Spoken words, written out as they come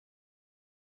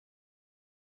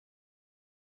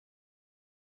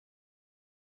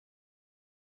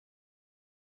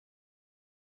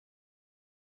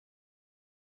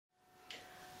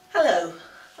Hello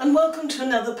and welcome to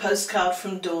another postcard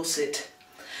from Dorset.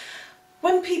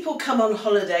 When people come on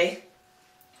holiday,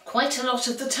 quite a lot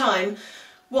of the time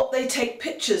what they take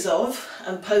pictures of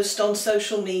and post on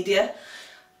social media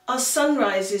are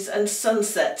sunrises and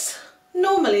sunsets.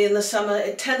 Normally in the summer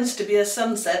it tends to be a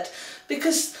sunset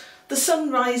because the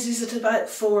sun rises at about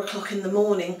 4 o'clock in the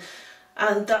morning,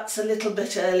 and that's a little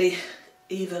bit early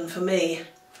even for me.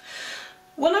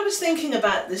 When I was thinking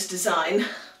about this design,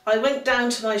 I went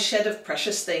down to my shed of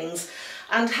precious things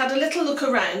and had a little look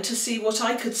around to see what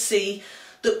I could see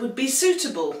that would be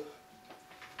suitable.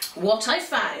 What I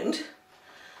found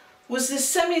was this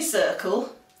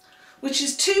semicircle, which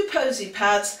is 2 posy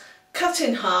pads cut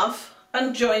in half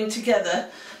and joined together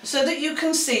so that you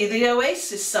can see the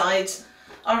oasis sides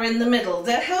are in the middle.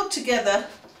 They're held together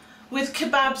with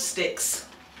kebab sticks.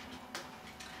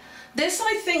 This,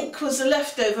 I think, was a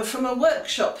leftover from a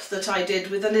workshop that I did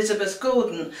with Elizabeth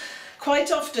Gordon.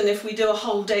 Quite often if we do a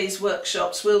whole day's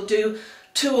workshops we'll do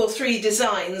 2 or 3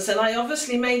 designs, and I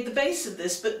obviously made the base of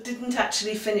this but didn't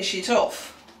actually finish it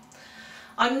off.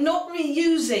 I'm not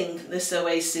reusing this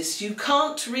oasis. You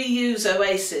can't reuse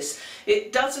oasis.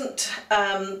 It doesn't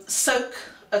soak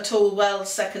at all well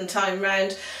second time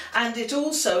round, and it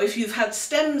also, if you've had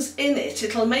stems in it,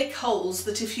 it'll make holes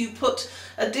that if you put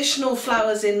additional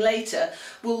flowers in later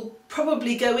will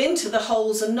probably go into the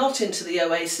holes and not into the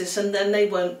oasis, and then they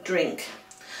won't drink.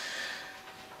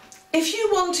 If you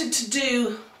wanted to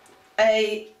do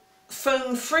a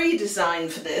foam free design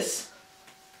for this,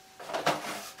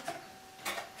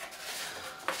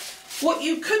 what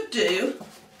you could do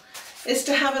is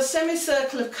to have a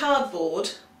semicircle of cardboard.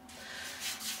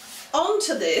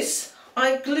 Onto this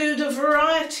I've glued a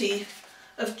variety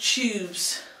of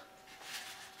tubes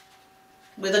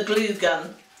with a glue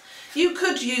gun. You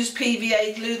could use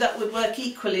PVA glue, that would work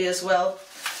equally as well.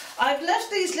 I've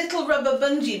left these little rubber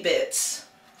bungee bits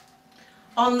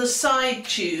on the side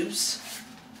tubes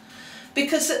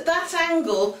because at that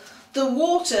angle the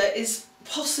water is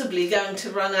possibly going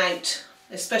to run out,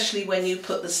 especially when you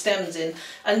put the stems in,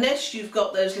 unless you've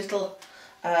got those little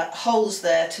holes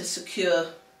there to secure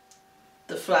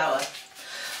the flower.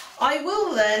 I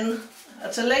will then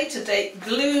at a later date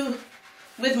glue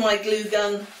with my glue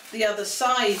gun the other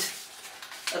side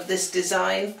of this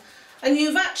design, and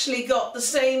you've actually got the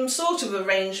same sort of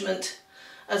arrangement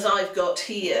as I've got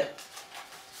here.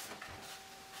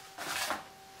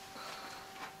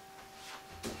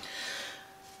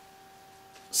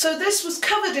 So this was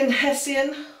covered in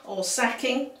hessian or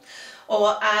sacking,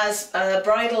 or as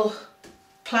bridal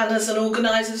planners and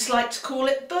organisers like to call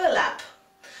it, burlap.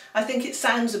 I think it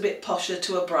sounds a bit posher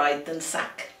to a bride than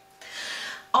sack.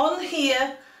 On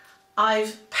here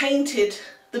I've painted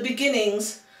the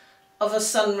beginnings of a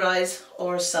sunrise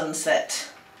or a sunset.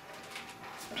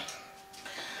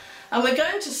 And we're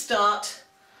going to start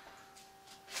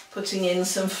putting in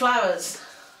some flowers.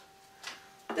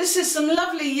 This is some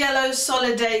lovely yellow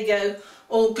solidago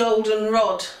or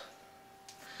goldenrod.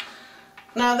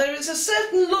 Now there is a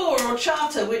certain law or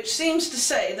charter which seems to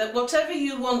say that whatever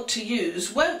you want to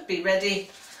use won't be ready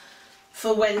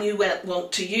for when you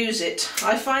want to use it.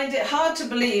 I find it hard to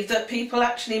believe that people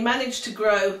actually manage to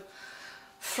grow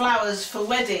flowers for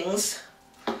weddings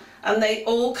and they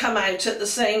all come out at the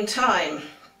same time.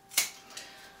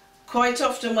 Quite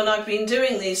often when I've been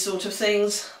doing these sort of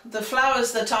things, the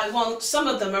flowers that I want, some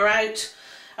of them are out.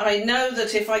 I know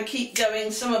that if I keep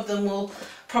going some of them will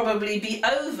probably be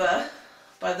over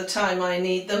by the time I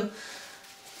need them,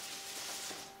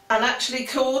 and actually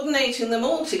coordinating them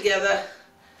all together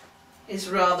is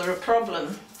rather a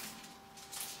problem.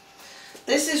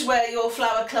 This is where your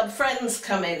flower club friends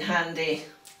come in handy.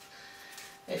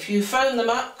 If you phone them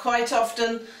up quite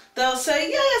often they'll say,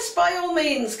 yes, by all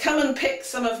means come and pick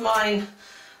some of mine.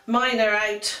 Mine are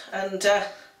out and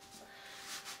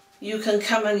you can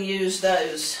come and use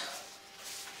those.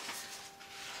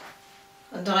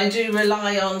 And I do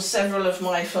rely on several of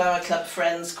my flower club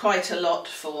friends quite a lot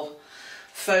for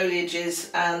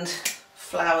foliages and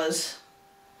flowers.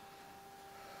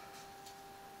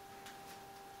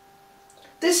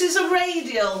 This is a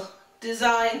radial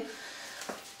design.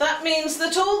 That means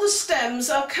that all the stems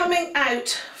are coming out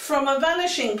from a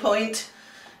vanishing point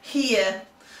here.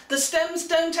 The stems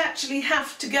don't actually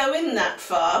have to go in that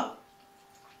far,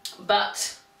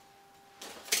 but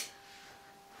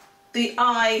the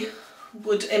eye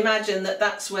would imagine that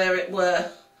that's where it were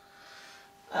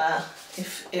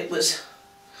if it was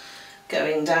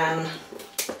going down.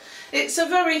 It's a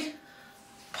very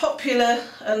popular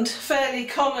and fairly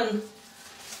common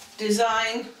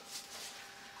design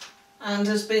and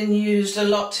has been used a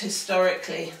lot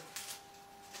historically.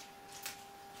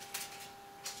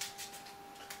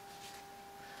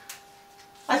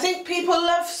 think people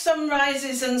love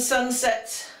sunrises and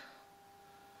sunsets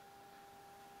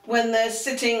when they're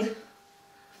sitting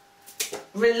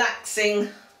relaxing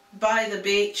by the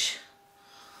beach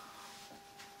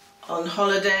on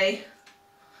holiday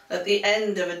at the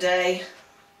end of a day,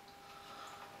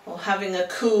 or having a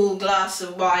cool glass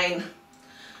of wine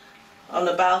on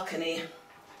a balcony.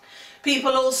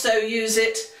 People also use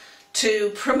it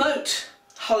to promote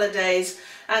holidays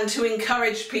and to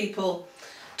encourage people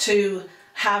to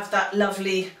have that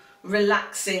lovely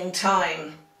relaxing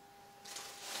time.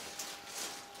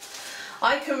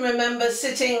 I can remember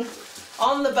sitting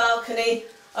on the balcony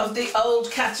of the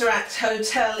old Cataract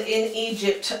Hotel in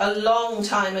Egypt a long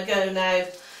time ago now,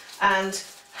 and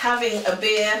having a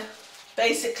beer,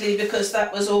 basically because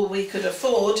that was all we could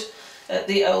afford at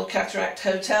the old Cataract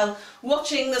Hotel,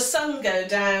 watching the sun go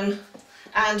down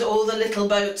and all the little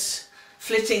boats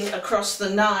flitting across the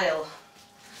Nile.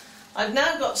 I've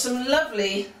now got some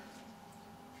lovely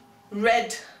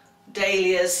red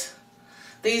dahlias.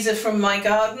 These are from my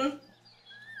garden.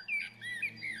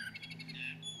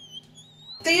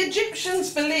 The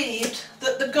Egyptians believed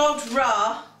that the god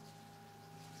Ra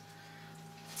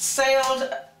sailed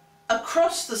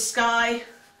across the sky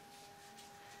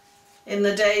in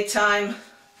the daytime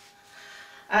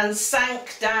and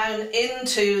sank down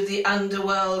into the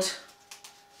underworld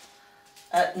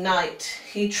at night.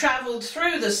 He travelled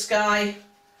through the sky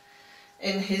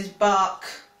in his bark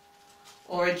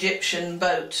or Egyptian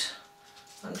boat.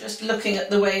 I'm just looking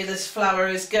at the way this flower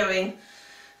is going.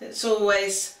 It's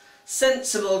always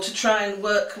sensible to try and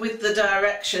work with the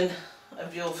direction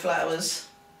of your flowers.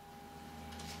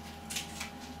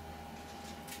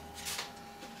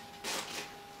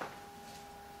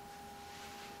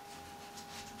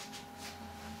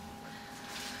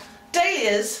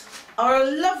 Dahlias are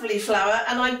a lovely flower,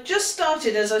 and I've just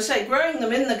started, as I say, growing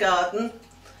them in the garden,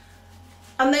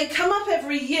 and they come up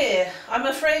every year. I'm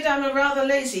afraid I'm a rather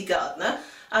lazy gardener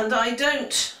and I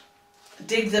don't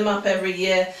dig them up every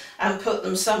year and put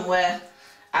them somewhere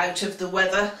out of the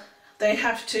weather. They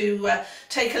have to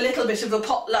take a little bit of a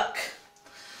potluck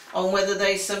on whether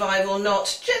they survive or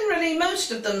not. Generally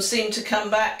most of them seem to come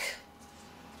back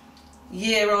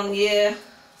year on year.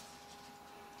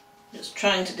 Just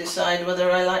trying to decide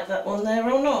whether I like that one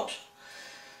there or not.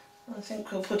 I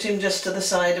think we'll put him just to the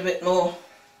side a bit more.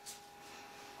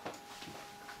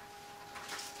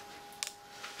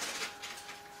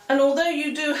 And although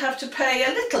you do have to pay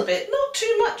a little bit, not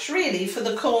too much really, for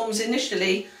the corms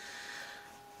initially,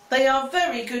 they are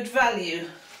very good value.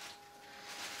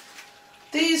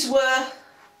 These were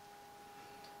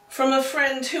from a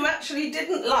friend who actually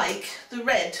didn't like the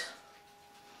red.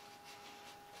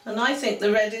 And I think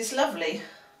the red is lovely.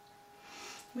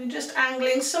 We're just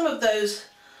angling some of those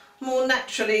more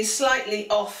naturally, slightly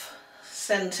off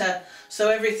centre, so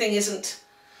everything isn't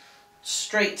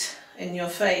straight in your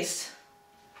face.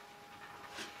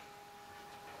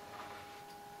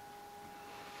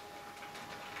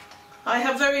 I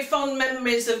have very fond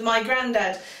memories of my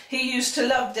granddad. He used to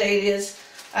love dahlias,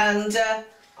 and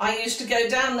I used to go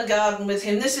down the garden with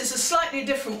him. This is a slightly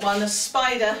different one, a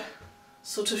spider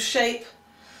sort of shape,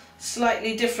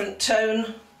 slightly different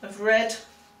tone of red.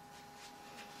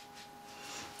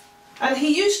 And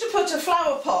he used to put a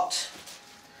flower pot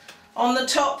on the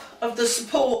top of the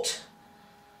support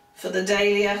for the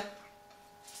dahlia,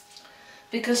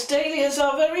 because dahlias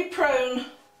are very prone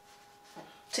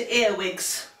to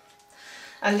earwigs.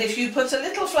 And if you put a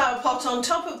little flower pot on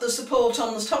top of the support,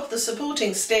 on the top of the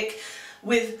supporting stick,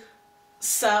 with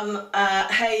some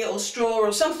hay or straw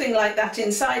or something like that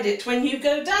inside it, when you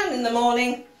go down in the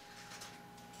morning,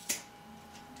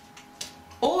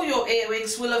 all your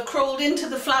earwigs will have crawled into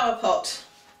the flower pot.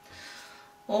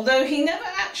 Although he never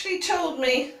actually told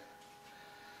me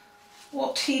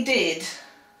what he did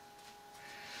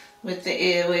with the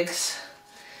earwigs.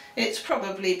 It's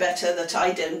probably better that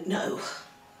I don't know.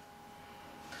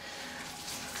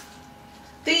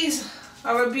 These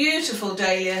are a beautiful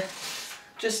dahlia,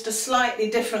 just a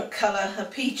slightly different colour, a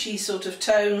peachy sort of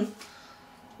tone,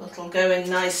 that'll go in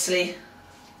nicely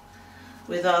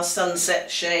with our sunset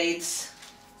shades.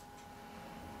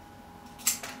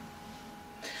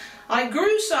 I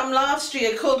grew some last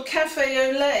year called Café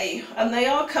au Lait, and they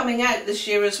are coming out this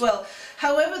year as well.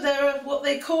 However, they're what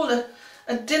they call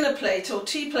a dinner plate or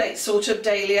tea plate sort of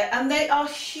dahlia, and they are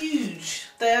huge.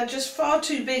 They are just far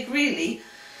too big really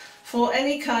for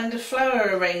any kind of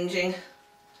flower arranging.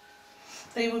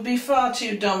 They would be far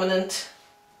too dominant.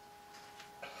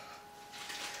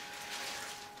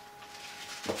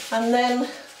 And then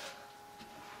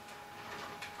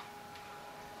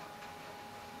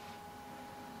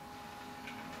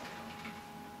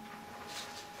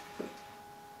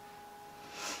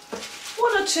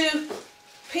or two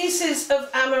pieces of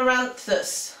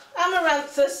amaranthus.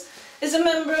 Amaranthus is a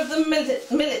member of the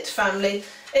millet family.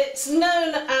 It's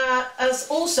known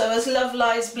also as love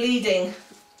lies bleeding.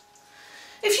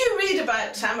 If you read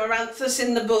about amaranthus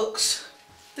in the books,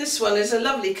 this one is a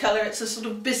lovely colour. It's a sort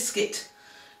of biscuit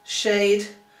shade.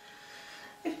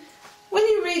 When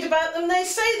you read about them, they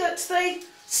say that they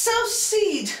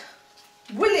self-seed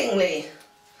willingly.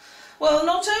 Well,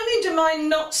 not only do mine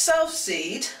not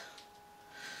self-seed,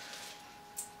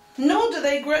 nor do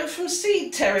they grow from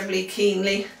seed terribly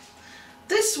keenly.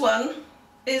 This one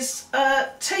is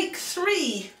take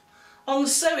 3 on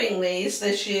sowing these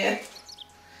this year.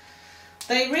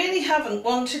 They really haven't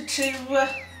wanted to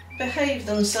behave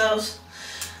themselves,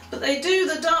 but they do.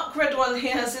 The dark red one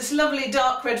here has this lovely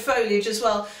dark red foliage as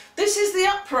well. This is the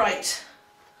upright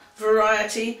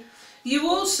variety. You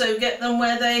also get them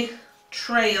where they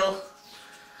trail.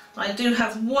 I do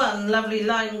have one lovely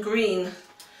lime green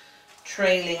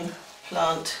trailing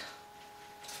plant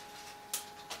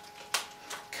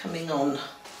coming on.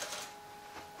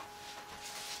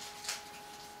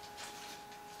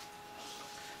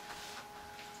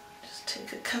 Just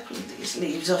take a couple of these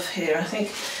leaves off here. I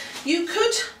think you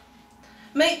could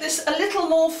make this a little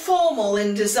more formal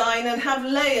in design and have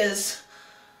layers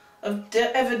of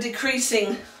ever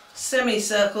decreasing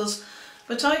semicircles,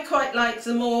 but I quite like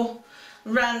the more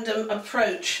random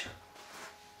approach.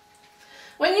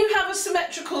 When you have a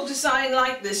symmetrical design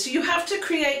like this, you have to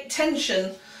create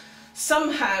tension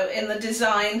somehow in the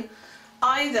design,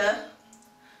 either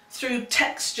through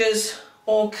textures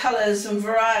or colours and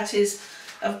varieties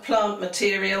of plant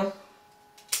material.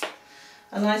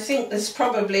 And I think this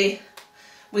probably,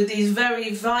 with these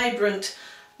very vibrant,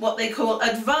 what they call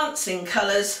advancing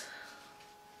colours,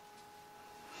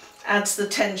 adds the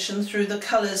tension through the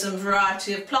colours and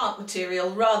variety of plant material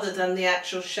rather than the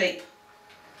actual shape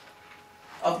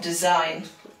of design.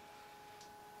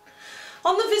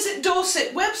 On the Visit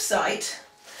Dorset website,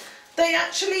 they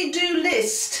actually do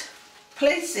list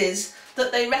places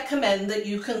that they recommend that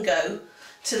you can go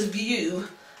to view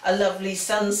a lovely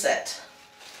sunset.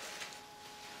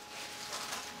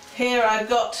 Here I've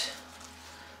got,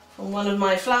 from one of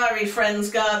my flowery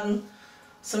friends' garden,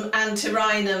 some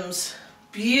antirrhinums.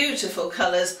 Beautiful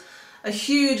colours, a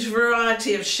huge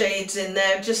variety of shades in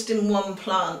there just in one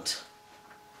plant.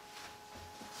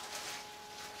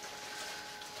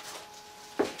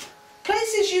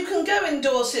 Places you can go in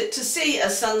Dorset to see a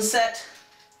sunset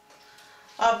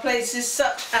are places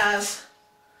such as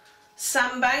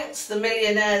Sandbanks, the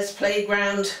Millionaire's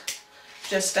Playground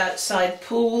just outside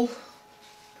Poole,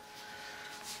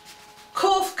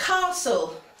 Corfe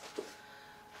Castle,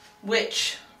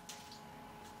 which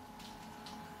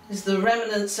is the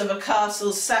remnants of a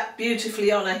castle sat beautifully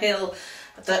on a hill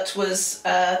that was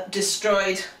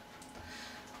destroyed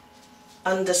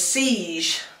under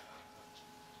siege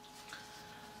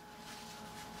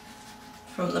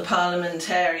from the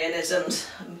parliamentarianism.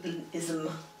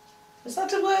 Is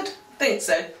that a word? I think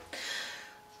so.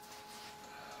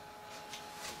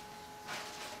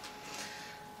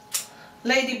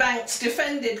 Lady Banks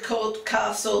defended Corfe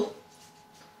Castle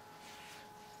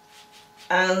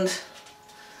and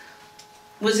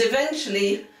was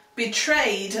eventually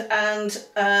betrayed and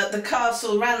the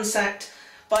castle ransacked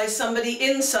by somebody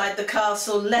inside the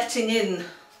castle letting in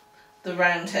the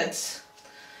Roundheads.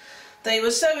 They were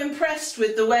so impressed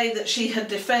with the way that she had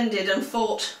defended and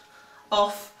fought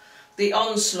off the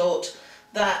onslaught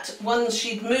that once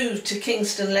she'd moved to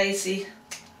Kingston Lacy,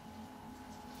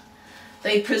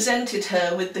 they presented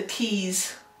her with the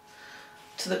keys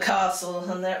to the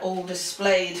castle, and they're all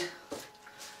displayed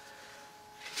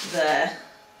there.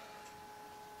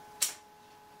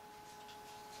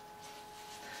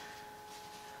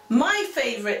 My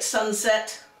favourite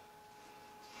sunset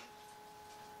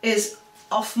is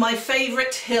off my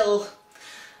favourite hill.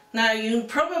 Now you're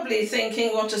probably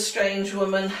thinking, what a strange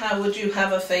woman, how would you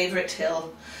have a favourite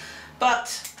hill?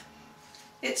 But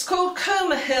it's called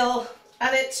Comer Hill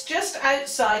and it's just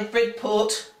outside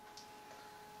Bridport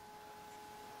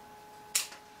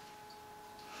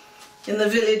in the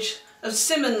village of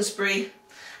Simmonsbury,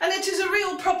 and it is a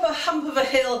real proper hump of a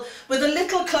hill with a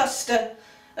little cluster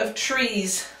of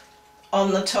trees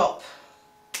on the top.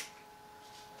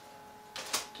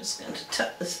 Just going to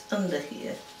tuck this under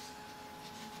here.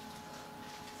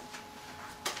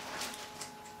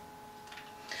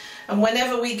 And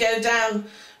whenever we go down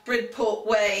Bridport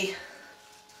Way,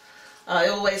 I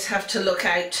always have to look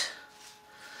out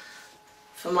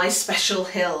for my special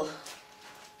hill.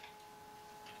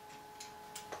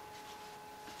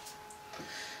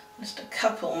 Just a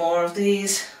couple more of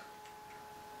these.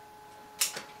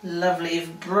 lovely,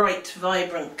 bright,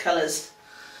 vibrant colours.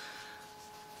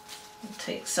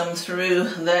 Take some through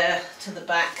there to the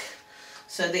back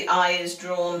so the eye is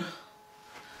drawn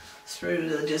through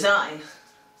the design.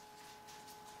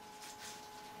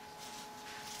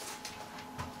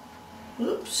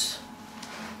 Oops.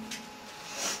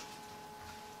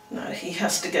 No, he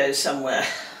has to go somewhere,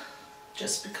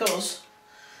 just because.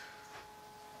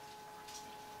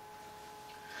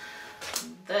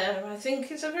 There, I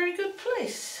think, is a very good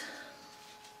place.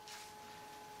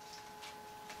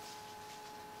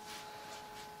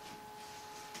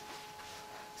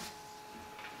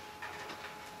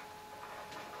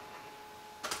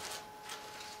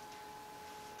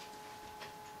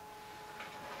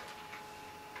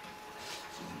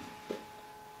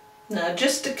 Now,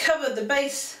 just to cover the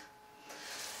base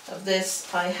of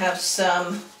this, I have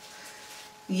some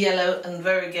yellow and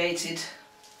variegated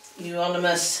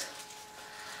euonymus,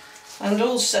 and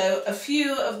also a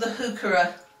few of the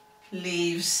heuchera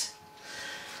leaves.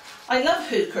 I love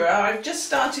heuchera. I've just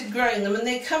started growing them and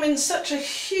they come in such a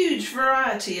huge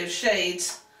variety of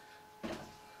shades.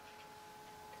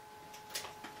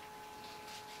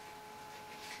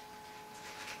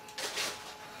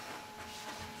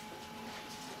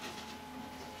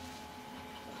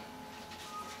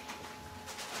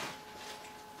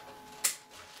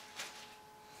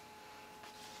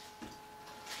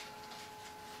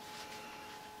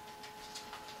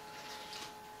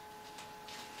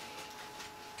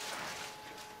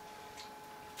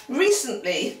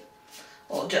 Recently,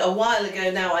 or a while ago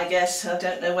now I guess, I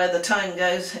don't know where the time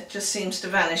goes, it just seems to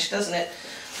vanish, doesn't it?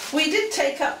 We did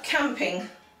take up camping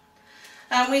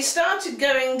and we started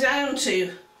going down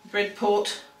to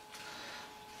Bridport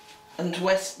and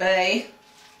West Bay.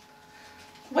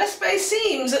 West Bay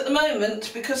seems at the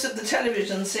moment, because of the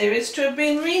television series, to have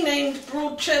been renamed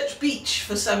Broadchurch Beach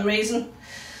for some reason,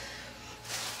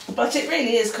 but it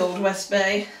really is called West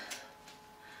Bay.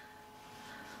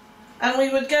 And we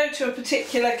would go to a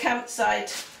particular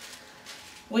campsite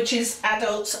which is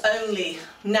adults only.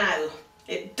 Now,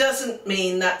 it doesn't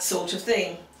mean that sort of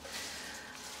thing.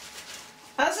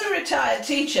 As a retired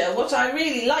teacher, what I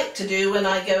really like to do when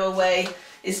I go away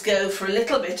is go for a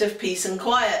little bit of peace and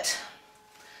quiet.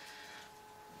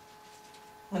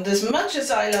 And as much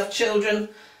as I love children,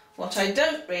 what I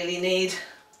don't really need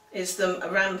is them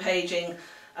rampaging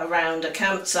around a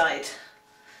campsite.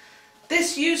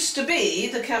 This used to be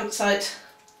the campsite.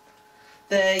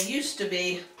 There used to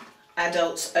be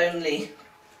adults only,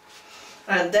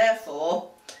 and therefore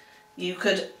you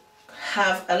could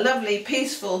have a lovely,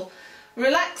 peaceful,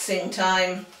 relaxing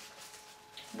time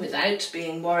without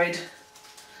being worried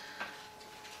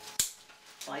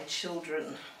by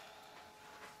children.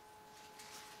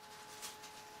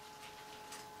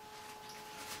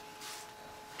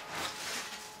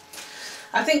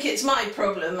 I think it's my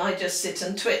problem. I just sit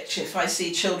and twitch if I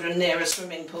see children near a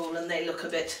swimming pool and they look a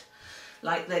bit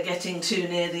like they're getting too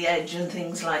near the edge and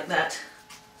things like that.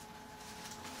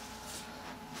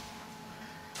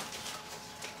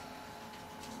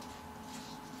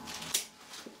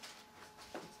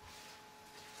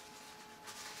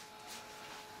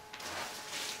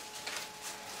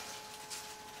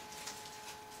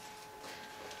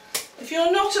 If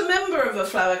you're not a member of a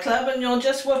flower club and you're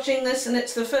just watching this and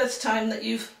it's the first time that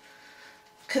you've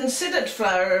considered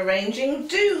flower arranging,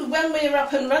 do, when we're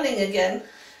up and running again,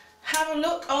 have a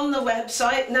look on the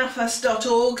website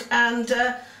nafas.org, and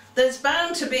there's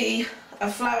bound to be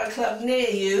a flower club near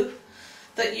you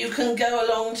that you can go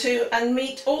along to and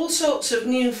meet all sorts of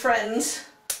new friends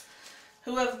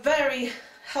who are very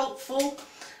helpful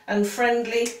and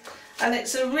friendly, and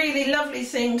it's a really lovely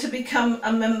thing to become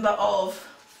a member of.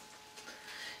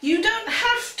 You don't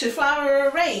have to flower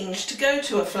arrange to go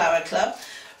to a flower club,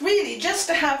 really just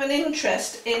to have an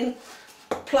interest in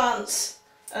plants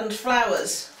and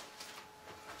flowers.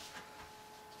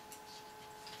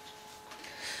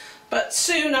 But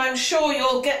soon I'm sure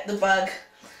you'll get the bug,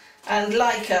 and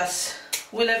like us,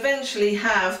 will eventually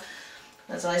have,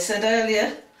 as I said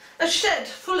earlier, a shed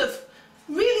full of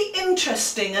really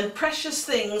interesting and precious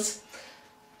things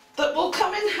that will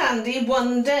come in handy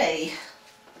one day.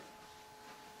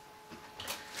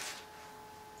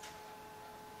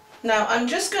 Now I'm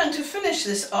just going to finish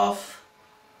this off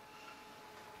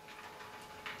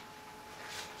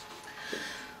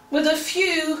with a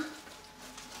few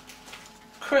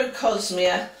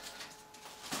crocosmia.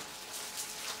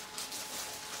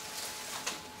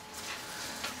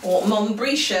 Or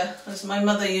Mombretia, as my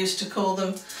mother used to call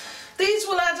them. These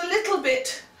will add a little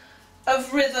bit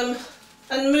of rhythm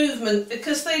and movement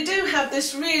because they do have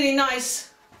this really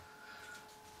nice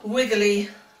wiggly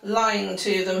line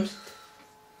to them.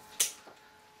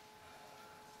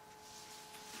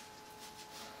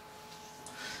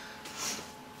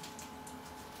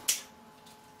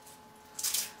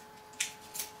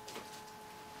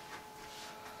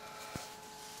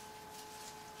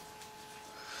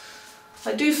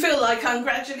 I do feel like I'm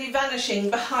gradually vanishing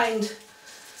behind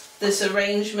this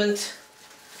arrangement,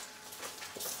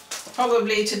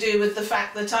 probably to do with the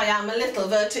fact that I am a little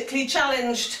vertically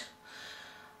challenged.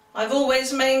 I've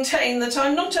always maintained that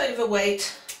I'm not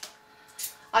overweight,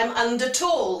 I'm under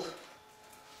tall.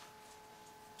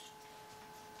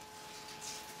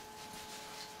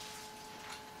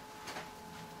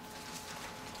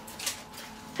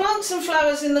 Plants and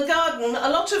flowers in the garden, a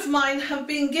lot of mine have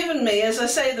been given me, as I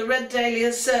say, the red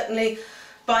dahlias certainly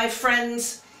by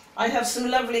friends. I have some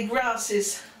lovely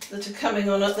grasses that are coming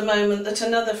on at the moment that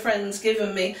another friend's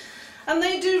given me, and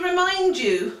they do remind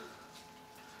you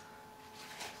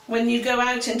when you go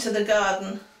out into the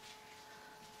garden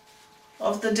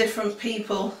of the different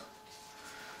people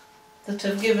that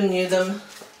have given you them.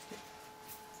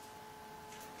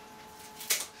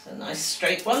 It's a nice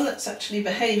straight one that's actually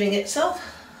behaving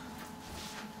itself.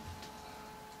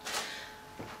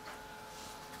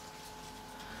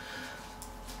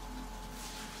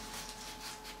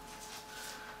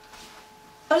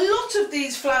 A lot of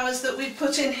these flowers that we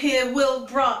put in here will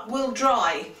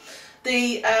dry.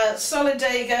 The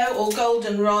solidago or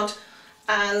goldenrod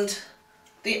and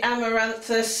the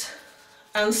amaranthus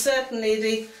and certainly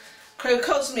the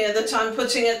crocosmia that I'm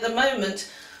putting at the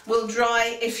moment will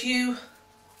dry if you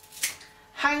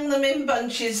hang them in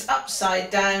bunches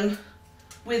upside down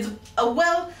with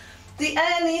the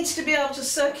air needs to be able to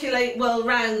circulate well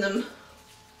round them,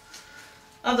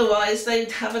 otherwise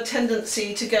they'd have a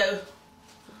tendency to go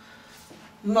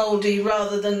mouldy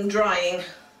rather than drying,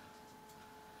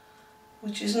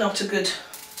 which is not a good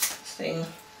thing.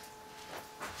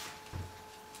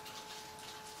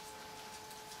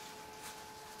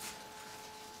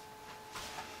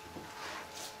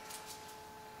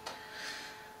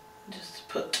 Just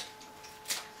put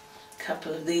a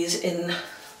couple of these in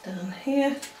down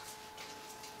here.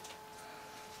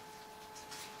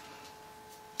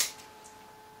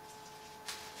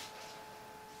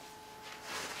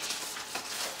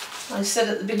 I said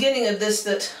at the beginning of this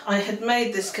that I had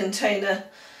made this container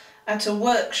at a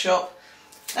workshop.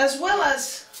 As well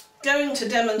as going to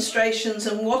demonstrations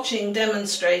and watching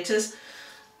demonstrators,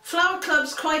 flower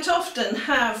clubs quite often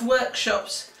have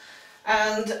workshops,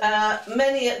 and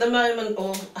many at the moment,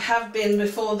 or have been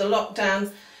before the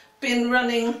lockdown, been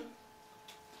running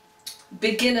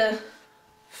beginner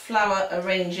flower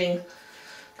arranging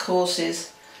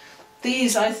courses.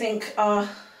 These I think are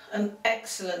an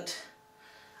excellent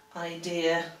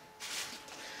idea,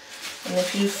 and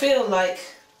if you feel like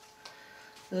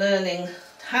learning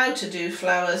how to do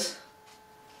flowers,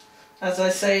 as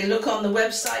I say, look on the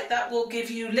website. That will give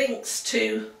you links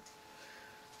to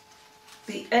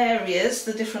the areas,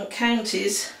 the different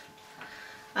counties,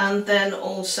 and then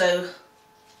also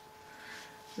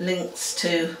links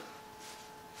to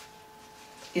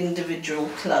individual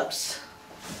clubs.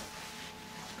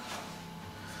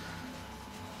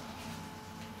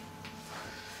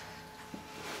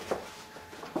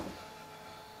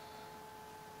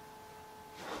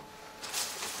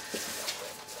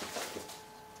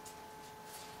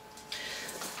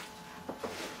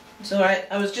 It's alright,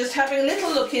 I was just having a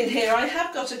little look in here. I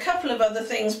have got a couple of other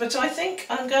things, but I think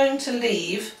I'm going to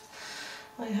leave.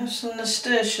 I have some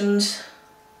nasturtiums.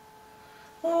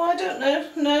 Oh, I don't know.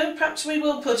 No, perhaps we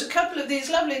will put a couple of these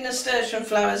lovely nasturtium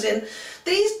flowers in.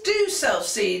 These do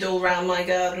self-seed all round my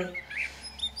garden,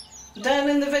 down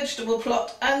in the vegetable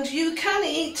plot, and you can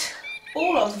eat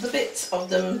all of the bits of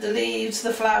them, the leaves,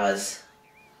 the flowers.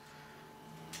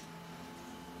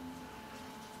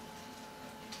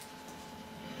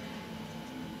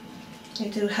 They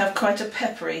do have quite a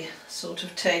peppery sort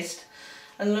of taste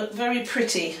and look very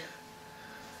pretty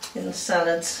in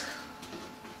salads.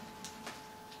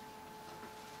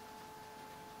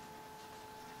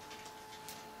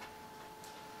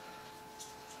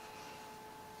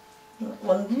 That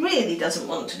one really doesn't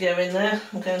want to go in there.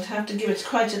 I'm going to have to give it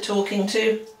quite a talking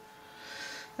to.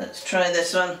 Let's try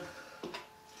this one.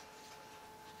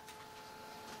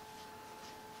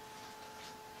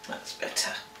 That's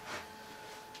better.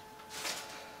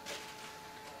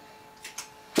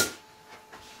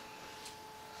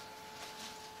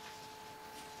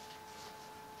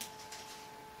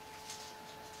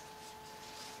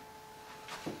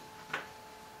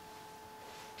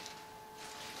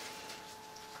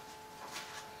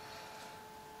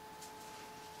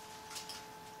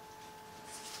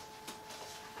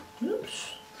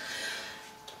 Oops.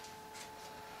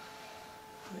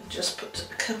 Just put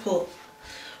a couple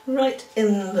right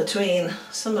in between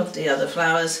some of the other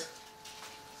flowers.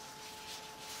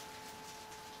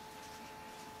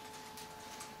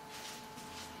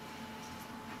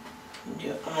 And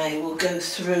your eye will go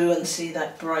through and see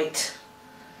that bright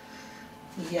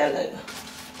yellow.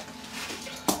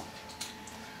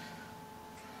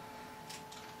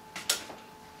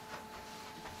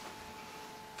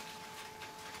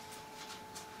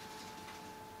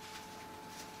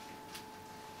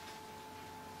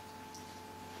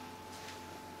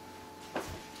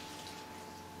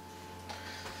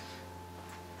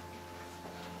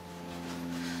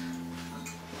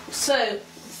 So,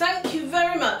 thank you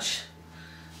very much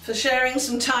for sharing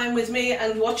some time with me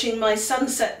and watching my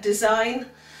sunset design.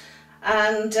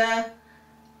 And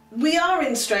we are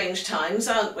in strange times,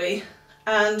 aren't we?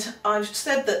 And I've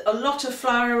said that a lot of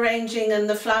flower arranging and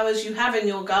the flowers you have in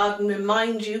your garden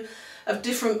remind you of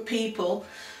different people.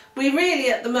 We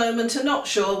really at the moment are not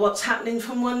sure what's happening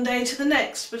from one day to the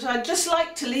next, but I'd just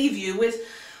like to leave you with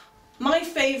my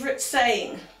favourite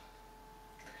saying,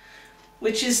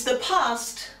 which is the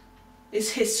past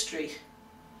is history.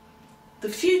 The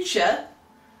future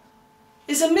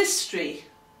is a mystery.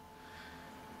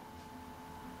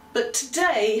 But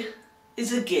today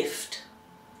is a gift,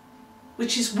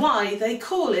 which is why they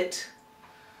call it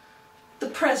the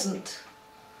present.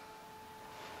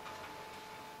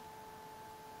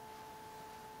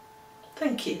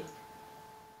 Thank you.